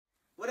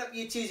up,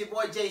 YouTube? It's your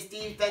boy J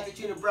Steve. Thanks for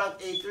tuning to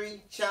Bronx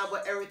A3. Channel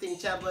about everything,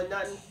 channel about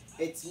nothing.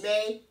 It's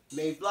May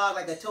vlog,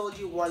 like I told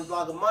you, one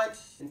vlog a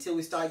month until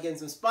we start getting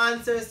some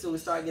sponsors, so we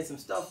start getting some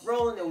stuff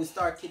rolling, and we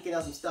start kicking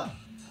out some stuff.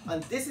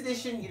 On this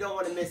edition, you don't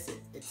want to miss it.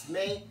 It's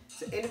May,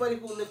 so anybody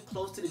who lives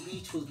close to the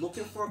beach who's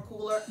looking for a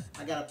cooler,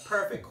 I got a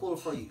perfect cooler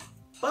for you.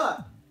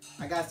 But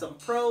I got some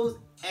pros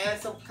and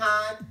some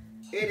cons.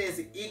 It is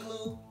an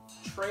Igloo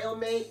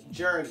Trailmate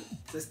Journey,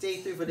 so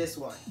stay tuned for this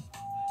one.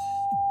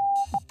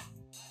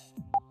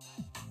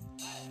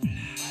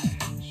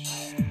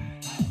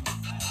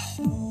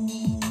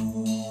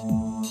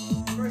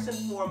 First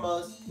and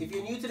foremost, if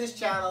you're new to this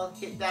channel,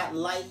 hit that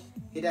like,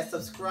 hit that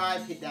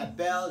subscribe, hit that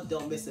bell,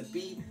 don't miss a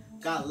beat.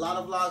 Got a lot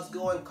of vlogs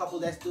going, a couple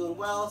that's doing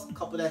well, a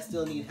couple that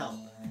still need help.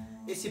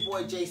 It's your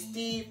boy J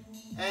Steve,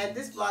 and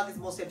this vlog is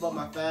mostly about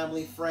my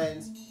family,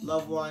 friends,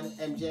 loved one,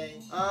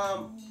 MJ.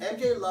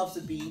 MJ loves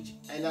the beach,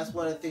 and that's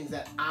one of the things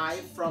that I,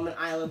 from an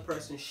island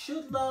person,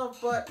 should love,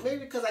 but maybe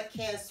because I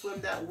can't swim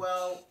that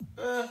well,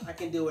 I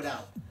can do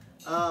without.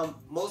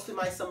 Mostly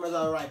my summers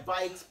I ride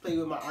bikes, play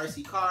with my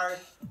RC cars,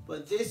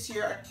 but this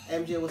year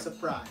MJ was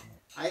surprised.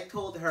 I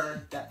told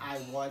her that I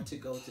want to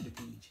go to the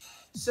beach.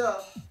 So,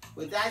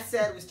 with that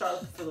said, we start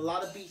looking for a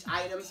lot of beach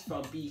items,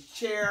 from beach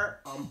chair,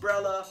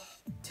 umbrella,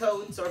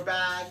 totes or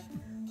bag,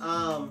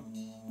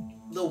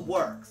 the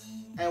works.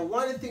 And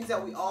one of the things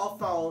that we all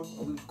found,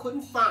 or we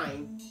couldn't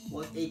find,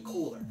 was a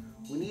cooler.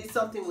 We need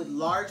something with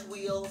large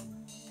wheels,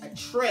 a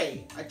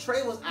tray. A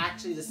tray was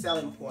actually the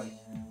selling point.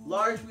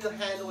 Large wheel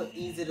handle and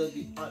easy to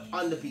be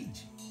on the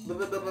beach.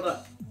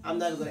 I'm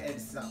not even going to edit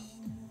this out.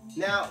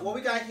 Now, what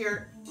we got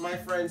here, my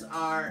friends,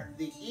 are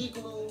the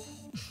Igloo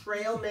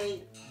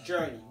Trailmate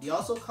Journey. We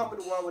also come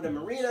with one with a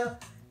marina,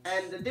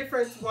 and the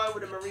difference one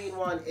with the marine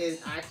one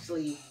is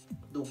actually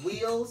the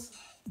wheels,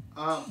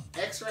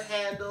 extra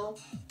handle.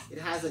 It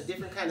has a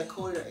different kind of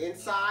coating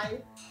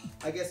inside,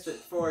 I guess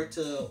for it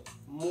to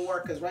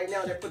more, because right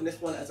now they're putting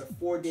this one as a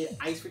 4-day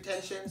ice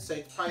retention, so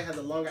it probably has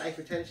a longer ice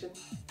retention.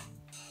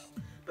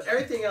 But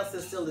everything else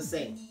is still the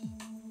same.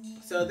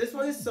 So this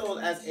one is sold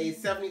as a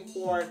 70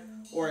 quart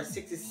or a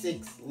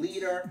 66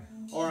 liter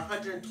or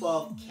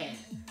 112 can.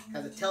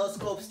 Has a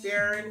telescope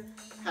steering,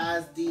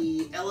 has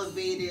the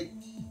elevated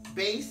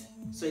base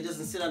so it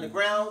doesn't sit on the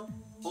ground,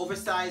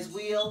 oversized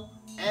wheel,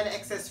 and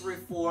accessory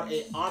for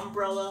an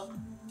umbrella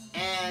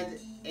and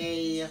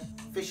a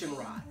fishing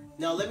rod.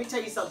 Now let me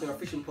tell you something, or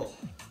fishing pole.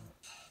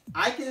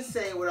 I can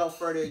say without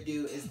further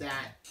ado is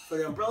that for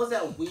the umbrellas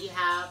that we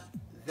have,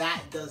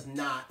 that does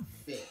not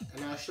fit.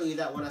 And I'll show you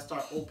that when I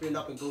start opening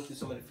up and go through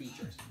some of the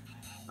features.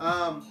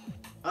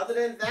 Other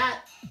than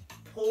that,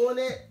 pulling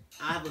it,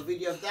 I have a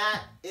video of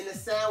that. In the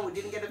sand, we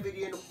didn't get a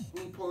video of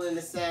me pulling in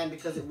the sand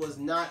because it was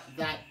not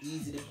that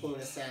easy to pull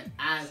in the sand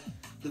as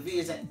the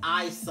videos that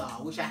I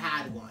saw, which I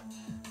had one.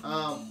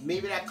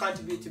 Maybe that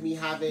contributed to me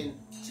having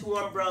 2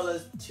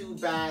 umbrellas, 2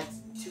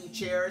 bags, 2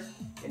 chairs,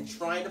 and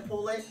trying to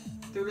pull it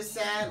through the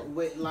sand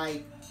with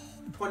like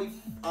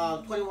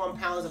 21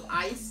 pounds of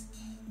ice,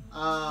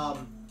 4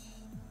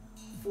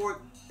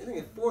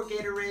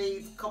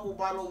 Gatorades, a couple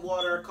bottled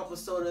water, a couple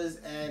sodas,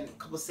 and a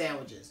couple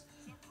sandwiches.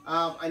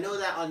 I know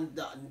that on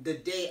the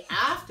day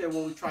after,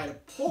 when we tried to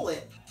pull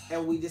it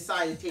and we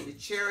decided to take the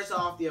chairs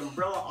off, the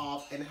umbrella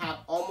off, and have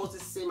almost the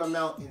same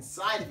amount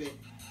inside of it,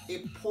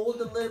 it pulled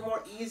a little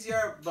more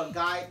easier. But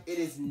guys, it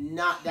is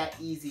not that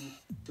easy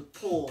to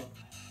pull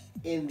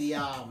in the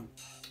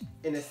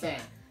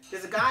sand.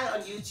 There's a guy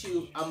on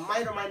YouTube, I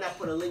might or might not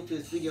put a link to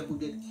his video, who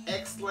did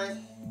excellent.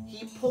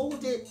 He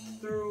pulled it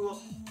through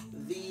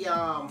the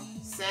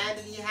sand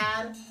that he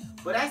had,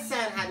 but that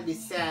sand had to be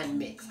sand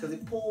mix because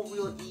it pulled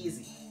real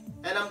easy.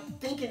 And I'm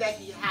thinking that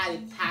he had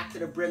it packed to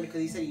the brim because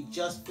he said he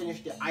just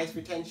finished the ice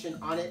retention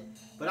on it.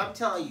 But I'm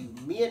telling you,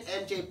 me and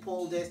MJ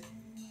pulled this,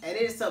 and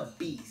it's a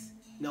beast.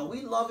 Now,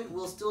 we love it.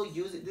 We'll still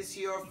use it this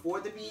year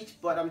for the beach,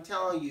 but I'm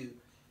telling you,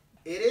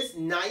 it is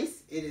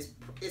nice.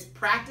 It's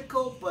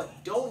practical,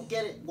 but don't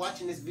get it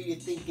watching this video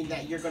thinking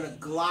that you're going to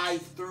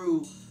glide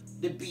through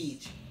the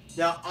beach.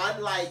 Now,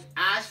 unlike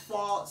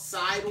asphalt,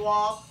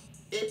 sidewalk,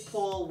 it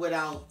pulled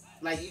without,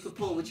 like, you can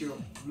pull with your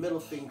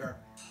middle finger.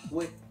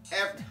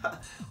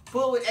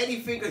 Pull with any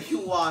finger you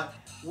want,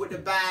 with the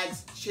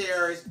bags,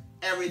 chairs,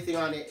 everything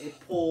on it. It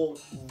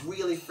pulled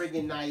really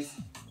friggin' nice.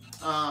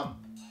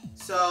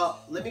 So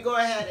let me go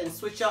ahead and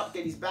switch up,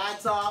 get these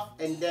bags off,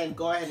 and then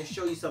go ahead and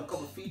show you some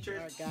couple features.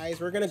 Alright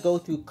guys, we're going to go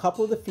through a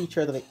couple of the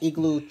features of the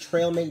Igloo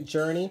Trailmate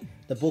Journey,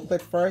 the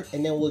booklet first,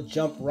 and then we'll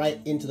jump right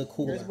into the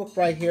cooler. Here's the book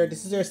right here.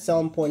 This is their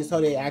selling point. This is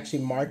how they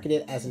actually market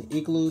it, as an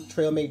Igloo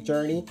Trailmate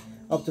Journey.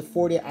 Up to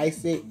 40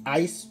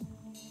 ice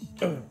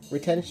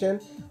retention,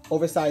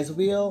 oversized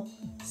wheel,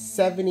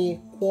 70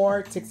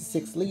 quart,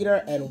 66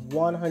 liter, and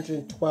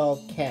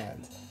 112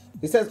 cans.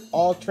 It says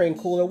all-terrain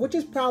cooler, which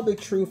is probably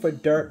true for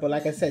dirt, but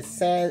like I said,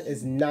 sand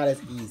is not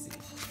as easy.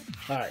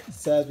 Alright,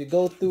 so as we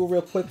go through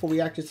real quick before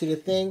we actually see the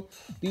thing,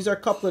 these are a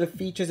couple of the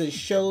features it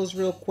shows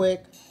real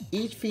quick.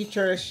 Each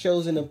feature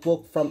shows in the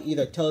book, from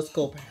either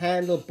telescope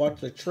handle,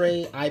 butler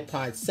tray,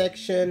 iPod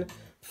section,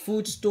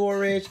 food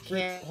storage,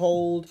 can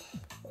hold,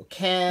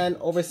 can,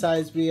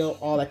 oversized wheel,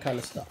 all that kind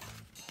of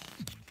stuff.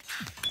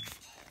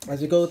 As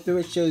we go through,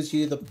 it shows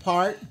you the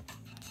part.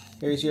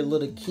 Here's your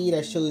little key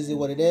that shows you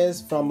what it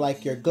is, from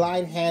like your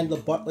glide handle,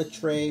 butler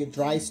tray,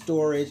 dry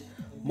storage,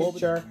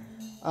 mobile,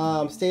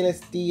 stainless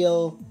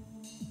steel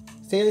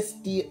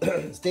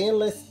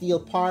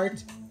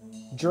part,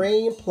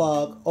 drain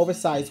plug,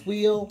 oversized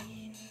wheel,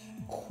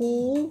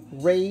 cool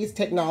raise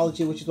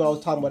technology, which is what I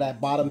was talking about,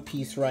 that bottom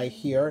piece right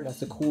here. That's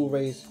the cool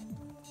raise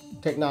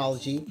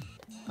technology.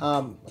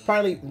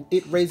 Apparently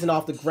it raising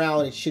off the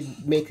ground, it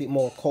should make it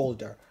more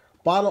colder.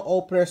 Bottle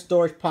opener,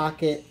 storage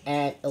pocket,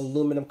 and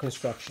aluminum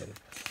construction.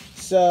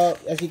 So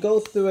as you go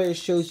through it, it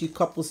shows you a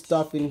couple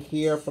stuff in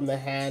here from the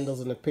handles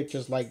and the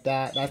pictures like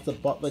that. That's the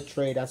butler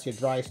tray. That's your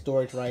dry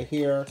storage right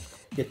here.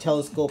 Your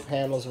telescope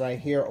handles right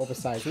here.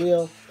 Oversized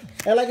wheel.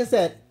 And like I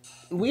said,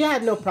 we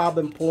had no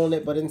problem pulling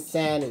it, but in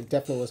sand, it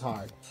definitely was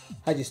hard.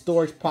 Had your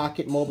storage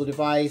pocket, mobile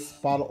device,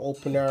 bottle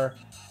opener,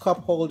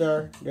 cup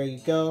holder. There you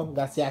go.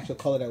 That's the actual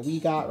color that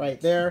we got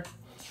right there.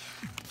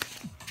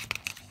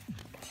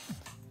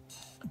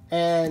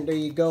 And there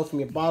you go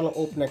from your bottle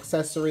opener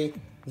accessory.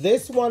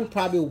 This one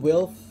probably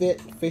will fit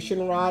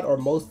fishing rod or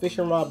most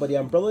fishing rod, but the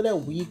umbrella that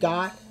we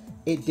got,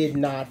 it did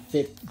not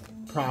fit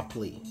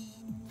properly.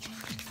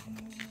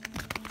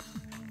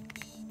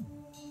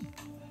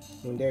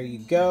 And there you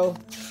go.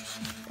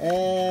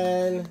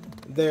 And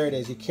there it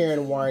is, your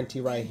carrying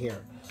warranty right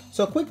here.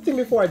 So a quick thing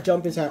before I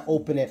jump into and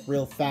open it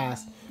real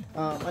fast.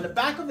 On the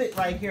back of it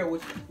right here,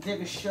 which I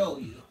didn't show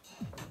you,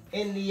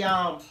 in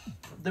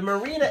the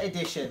Marina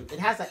edition, it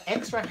has an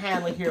extra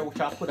handle here, which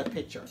I'll put a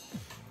picture.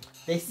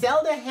 They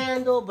sell the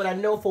handle, but I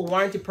know for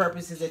warranty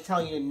purposes, they're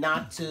telling you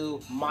not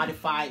to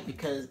modify it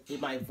because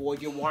it might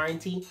void your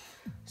warranty.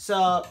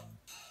 So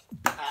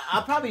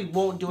I probably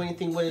won't do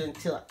anything with it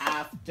until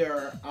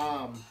after,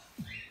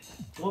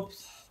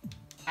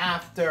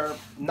 after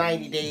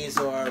 90 days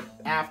or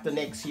after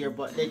next year.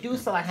 But they do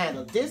sell a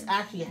handle. This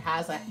actually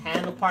has a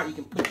handle part you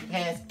can put your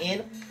hands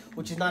in,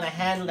 which is not a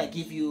handle that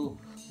gives you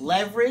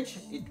leverage.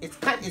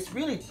 It's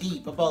really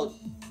deep, about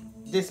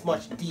this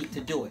much deep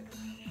to do it.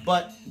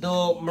 But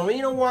the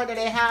Marina one that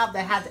they have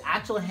that has the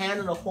actual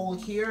handle to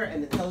hold here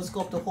and the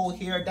telescope to hold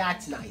here,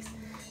 that's nice.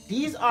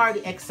 These are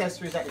the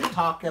accessories that they're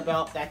talking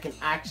about that can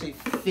actually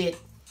fit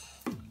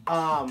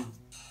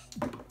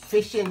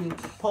fishing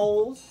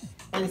poles,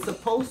 and it's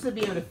supposed to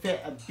be able to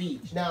fit a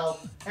beach. Now,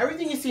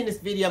 everything you see in this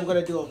video, I'm going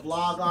to do a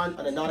vlog on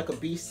a nautical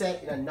beach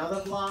set in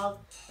another vlog,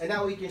 and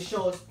now we can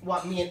show us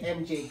what me and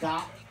MJ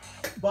got.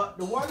 But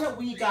the one that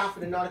we got for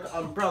the nautical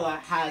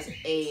umbrella has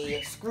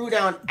a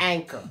screw-down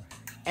anchor.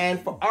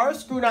 And for our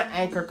screw-down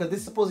anchor, because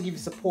this is supposed to give you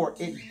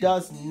support, it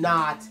does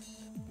not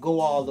go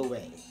all the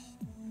way.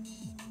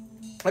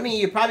 I mean,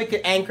 you probably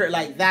could anchor it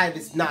like that if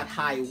it's not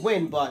high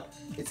wind, but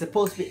it's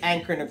supposed to be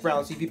anchoring the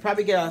ground. So if you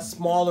probably get a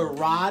smaller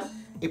rod,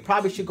 it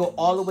probably should go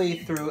all the way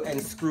through and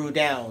screw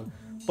down.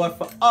 But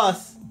for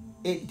us,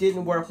 it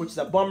didn't work, which is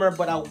a bummer,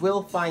 but I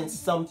will find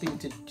something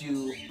to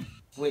do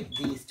with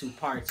these two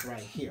parts right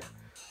here.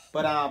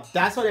 But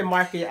that's what they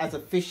market it as, a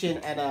fishing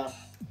and a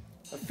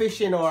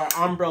fishing or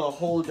umbrella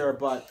holder,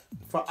 but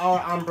for our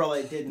umbrella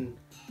it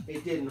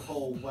didn't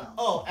hold well.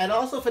 Oh, and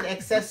also for the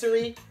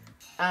accessory,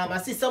 I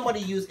see somebody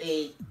use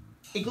a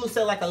Igloo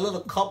set, like a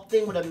little cup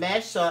thing with a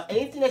mesh. So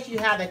anything that you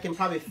have that can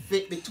probably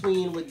fit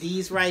between with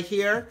these right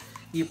here,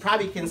 you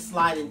probably can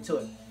slide into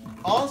it.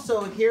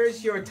 Also,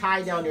 here's your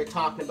tie down they're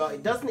talking about.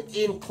 It doesn't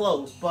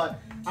enclose, but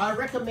I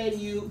recommend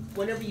you,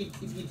 if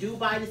you do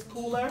buy this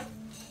cooler,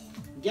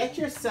 get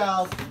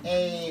yourself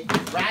a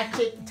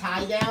ratchet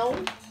tie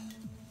down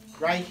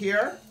right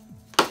here.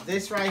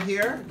 This right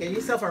here, get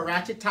yourself a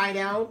ratchet tie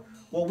down.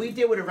 What we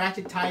did with a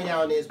ratchet tie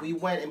down is we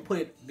went and put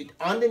it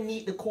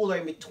underneath the cooler,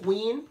 in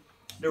between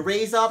the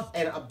raise up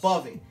and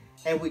above it.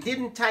 And we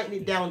didn't tighten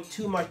it down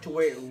too much to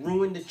where it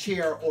ruined the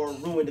chair or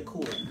ruined the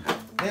cooler.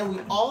 Then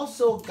we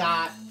also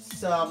got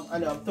some, I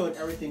know I'm throwing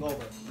everything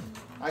over.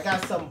 I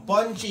got some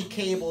bungee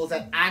cables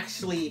that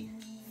actually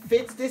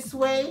fits this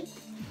way,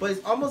 but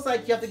it's almost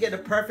like you have to get the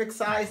perfect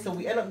size. So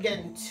we end up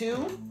getting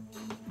two.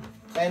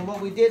 And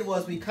what we did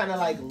was we kind of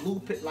like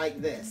loop it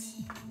like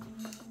this.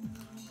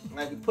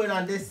 Like we put it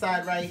on this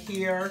side right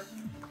here.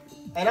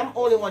 And I'm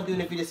only one doing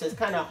the video, so it's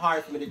kind of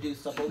hard for me to do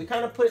stuff. But we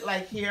kind of put it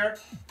like here,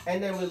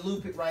 and then we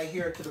loop it right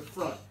here to the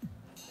front.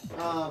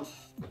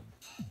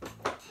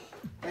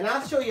 And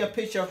I'll show you a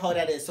picture of how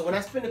that is. So when I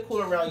spin the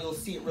cooler around, you'll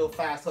see it real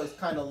fast, so it's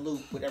kind of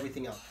looped with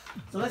everything else.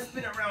 So let's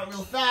spin it around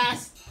real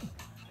fast.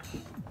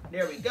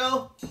 There we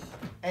go.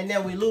 And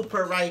then we loop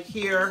her right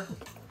here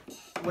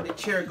where the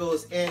chair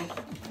goes in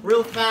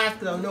real fast,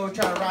 because I know we're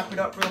trying to wrap it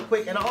up real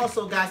quick. And I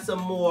also got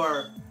some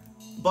more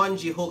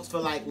bungee hooks for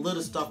like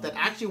little stuff that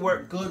actually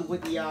work good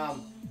with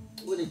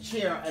the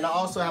chair. And I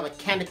also have a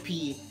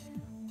canopy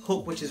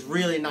hook, which is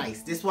really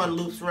nice. This one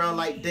loops around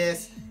like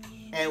this,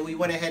 and we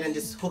went ahead and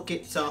just hook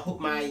it, so I hook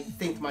my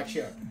thing to my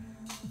chair.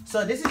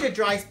 So this is your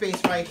dry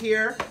space right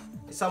here.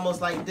 It's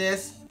almost like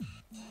this.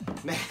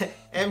 Man,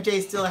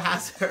 MJ still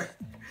has her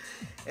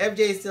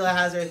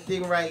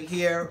thing right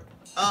here.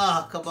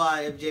 Oh, come on,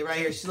 MJ, right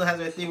here. She still has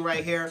her thing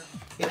right here.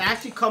 It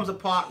actually comes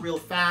apart real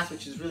fast,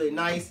 which is really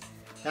nice.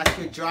 That's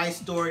your dry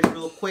storage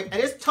real quick.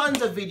 And there's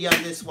tons of video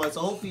on this one,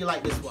 so hopefully you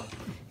like this one.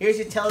 Here's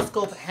your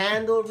telescope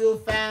handle real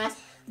fast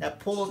that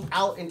pulls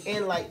out and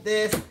in like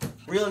this.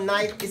 Real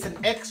nice. It's an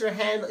extra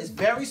handle. It's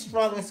very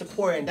strong and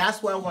supported, and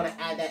that's why I want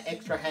to add that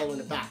extra handle in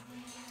the back.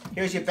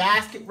 Here's your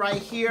basket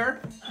right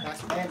here.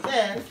 And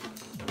then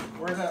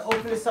we're going to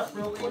open this up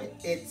real quick.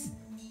 It's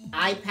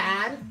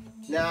iPad.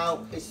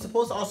 Now, it's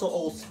supposed to also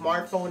hold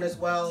smartphone as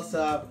well,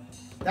 so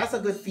that's a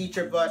good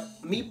feature, but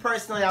me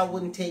personally, I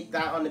wouldn't take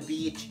that on the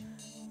beach.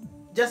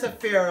 Just a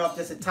fear of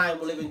just a time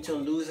we're living to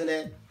and losing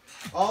it.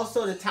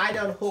 Also, the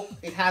tie-down hook,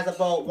 it has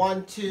about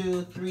 1,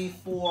 2, 3,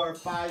 4,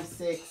 5,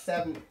 6,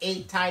 7,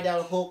 8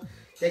 tie-down hook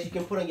that you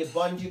can put on your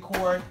bungee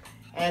cord.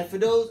 And for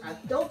those, I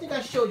don't think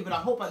I showed you, but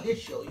I hope I did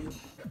show you.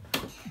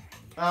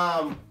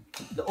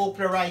 The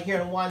opener right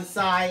here on one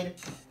side,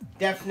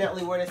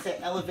 definitely where they say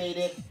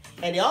elevated.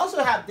 And they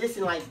also have this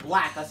in like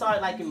black. I saw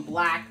it like in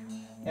black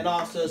and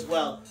also as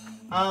well.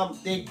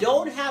 They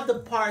don't have the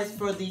parts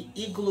for the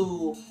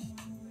Igloo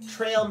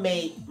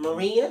Trailmate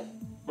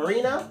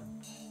Marina.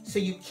 So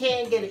you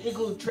can get an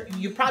Igloo,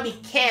 you probably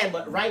can,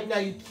 but right now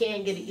you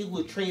can't get an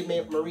Igloo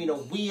Trailmate Marina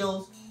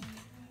wheels.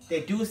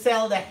 They do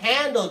sell the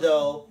handle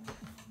though.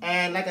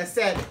 And like I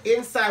said,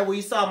 inside where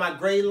you saw my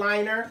gray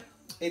liner,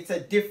 it's a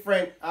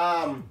different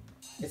liner.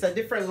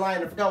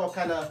 I forgot what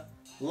kind of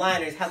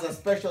liner. It has a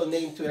special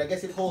name to it. I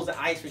guess it holds the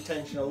ice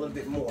retention a little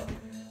bit more.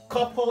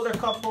 Cup holder,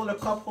 cup holder,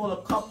 cup holder,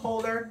 cup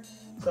holder.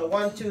 So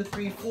 1, 2,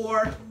 3,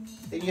 4.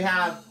 Then you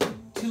have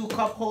 2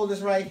 cup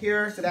holders right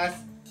here. So that's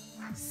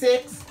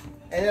 6.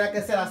 And then like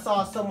I said, I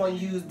saw someone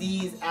use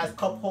these as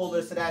cup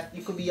holders, so that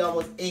you could be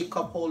almost 8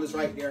 cup holders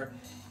right there.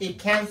 It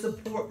can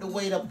support the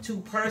weight of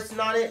 2 person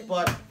on it,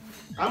 but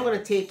I'm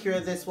gonna take care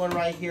of this one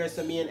right here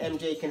so me and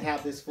MJ can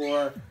have this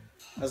for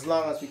as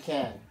long as we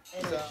can.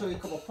 And I'll show you a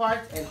couple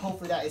parts, and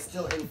hopefully that is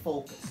still in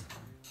focus.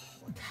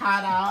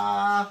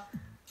 Ta-da!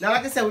 Now,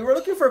 like I said, we were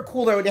looking for a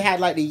cooler where they had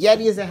like the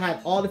Yetis that had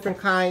all different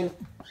kinds.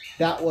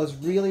 That was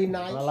really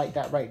nice. I like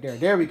that right there.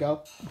 There we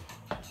go.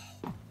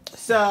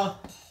 So,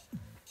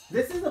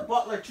 this is the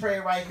butler tray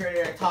right here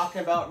that they're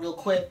talking about real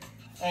quick.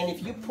 And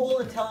if you pull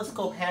the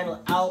telescope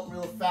handle out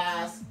real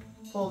fast,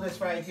 pull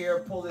this right here,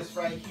 pull this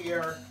right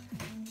here,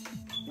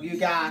 you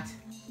got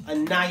a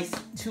nice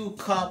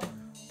 2-cup,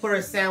 put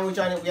our sandwich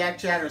on it. We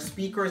actually had our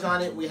speakers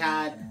on it. We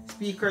had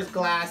speakers,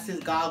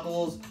 glasses,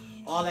 goggles,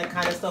 all that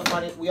kind of stuff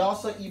on it. We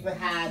also even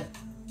had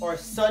our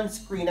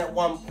sunscreen at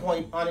one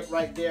point on it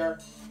right there.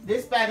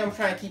 This bag I'm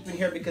trying to keep in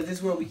here because this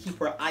is where we keep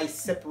our ice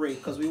separate,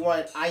 because we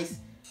wanted ice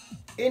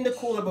in the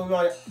cooler, but we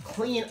wanted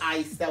clean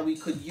ice that we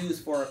could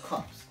use for our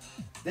cups.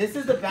 This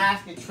is the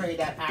basket tray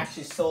that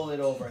actually sold it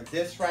over.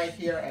 This right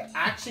here, I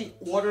actually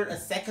ordered a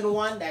second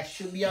one that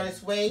should be on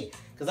its way,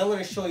 because I'm going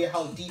to show you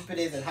how deep it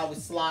is and how it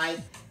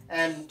slides.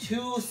 And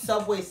 2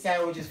 Subway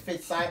sandwiches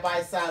fit side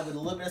by side with a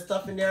little bit of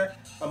stuff in there.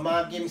 My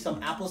mom gave me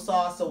some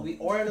applesauce, so we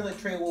ordered another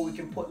tray where we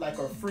can put like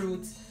our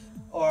fruits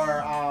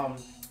or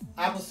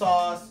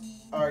applesauce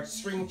or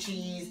string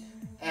cheese.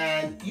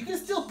 And you can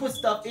still put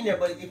stuff in there,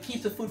 but it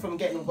keeps the food from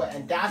getting wet.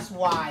 And that's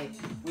why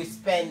we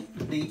spend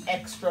the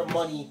extra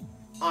money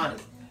on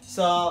it.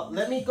 So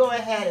let me go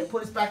ahead and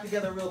put this back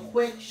together real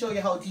quick, show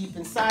you how deep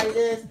inside it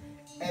is,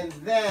 and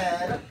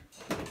then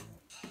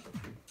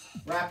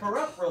wrap her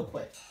up real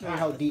quick. Show you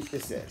how deep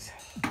this is.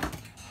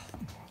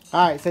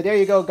 Alright, so there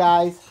you go,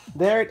 guys.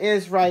 There it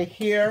is right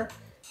here.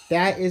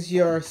 That is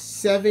your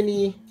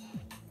 70,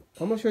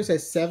 I'm not sure it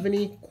says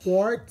 70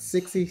 quart,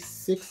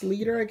 66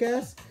 liter, I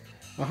guess.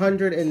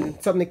 100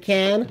 and something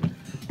can.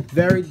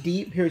 Very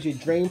deep. Here's your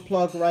drain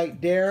plug right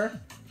there.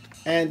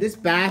 And this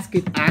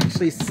basket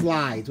actually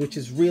slides, which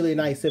is really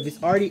nice. So if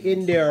it's already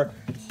in there,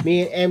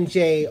 me and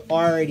MJ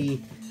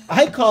already,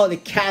 I call it the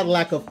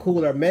Cadillac of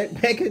cooler.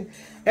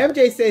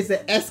 MJ says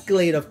the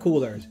Escalade of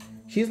coolers.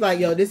 She's like,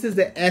 yo, this is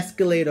the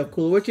Escalade of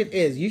cooler, which it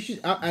is. You should,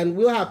 and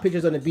we'll have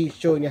pictures on the beach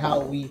showing you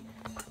how we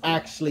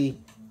actually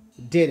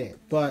did it.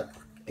 But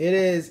it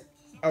is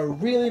a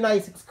really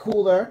nice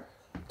cooler.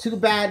 Too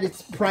bad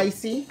it's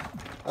pricey,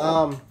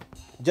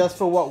 just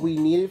for what we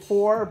need it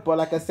for. But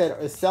like I said,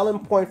 a selling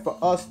point for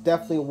us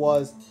definitely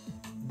was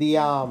the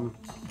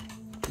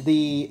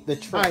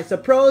tray. All right, so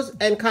pros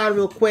and con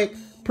real quick.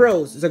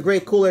 Pros, it's a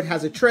great cooler. It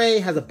has a tray,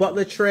 has a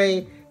butler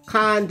tray.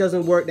 Con,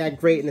 doesn't work that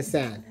great in the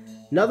sand.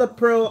 Another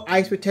pro,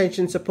 ice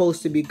retention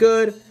supposed to be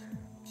good.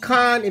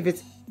 Con, if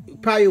it's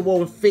probably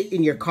won't fit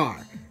in your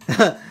car.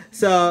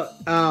 So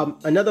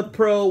another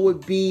pro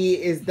would be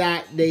is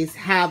that they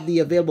have the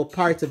available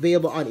parts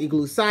available on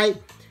Igloo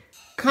site.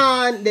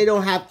 Con, they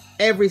don't have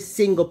every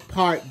single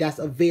part that's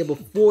available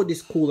for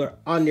this cooler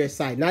on their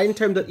site. Not in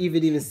terms of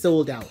even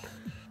sold out.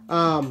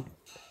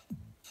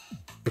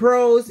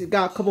 Pros, you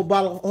got a couple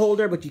bottle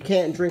holder, but you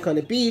can't drink on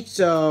the beach.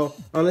 So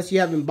unless you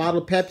have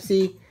bottled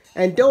Pepsi,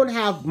 and don't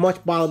have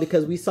much bottle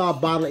because we saw a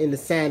bottle in the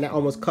sand that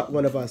almost cut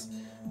one of us.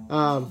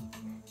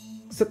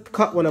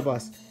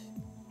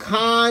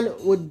 Con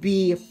would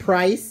be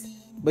price,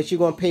 but you're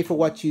gonna pay for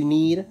what you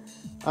need.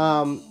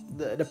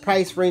 The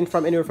price range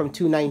from anywhere from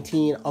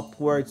 $219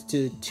 upwards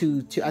to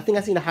I think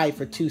I seen a high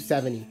for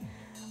 $270.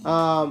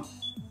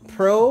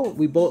 Pro,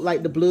 we both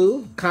like the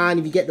blue. Con,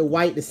 if you get the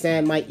white, the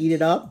sand might eat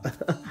it up.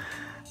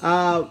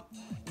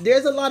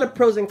 There's a lot of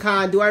pros and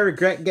cons. Do I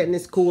regret getting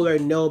this cooler?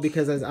 No,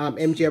 because as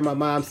MJ or my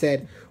mom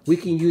said, we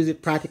can use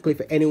it practically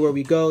for anywhere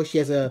we go. She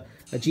has a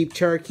Jeep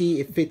Cherokee.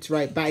 It fits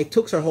right back. It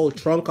took her whole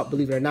trunk up,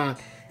 believe it or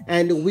not.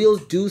 And the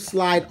wheels do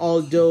slide,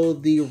 although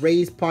the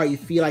raised part, you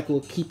feel like it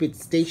will keep it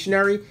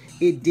stationary.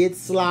 It did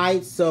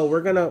slide, so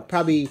we're going to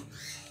probably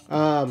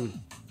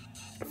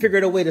figure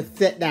out a way to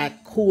set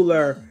that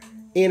cooler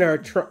in her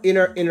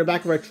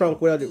back of her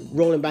trunk without it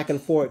rolling back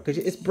and forth, because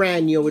it's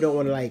brand new. We don't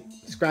want to like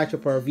scratch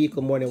up our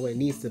vehicle more than what it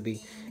needs to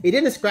be. It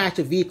didn't scratch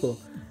a vehicle.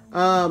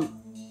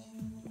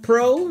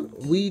 Pro,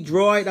 we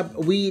draw it up.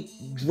 We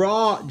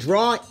draw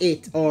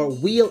it or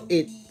wheel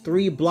it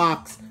 3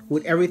 blocks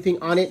with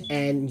everything on it,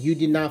 and you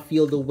did not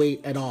feel the weight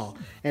at all.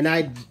 And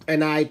I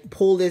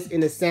pulled this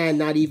in the sand,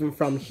 not even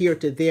from here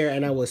to there,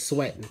 and I was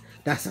sweating.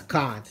 That's a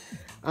con.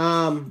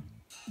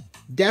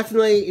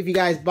 Definitely, if you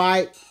guys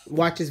buy it,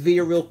 watch this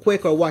video real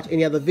quick or watch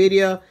any other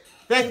video.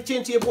 Thank you for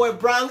tuning to your boy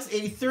Bronx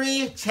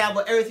 83. Chat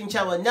about everything,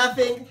 chat about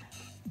nothing.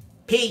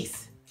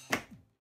 Peace.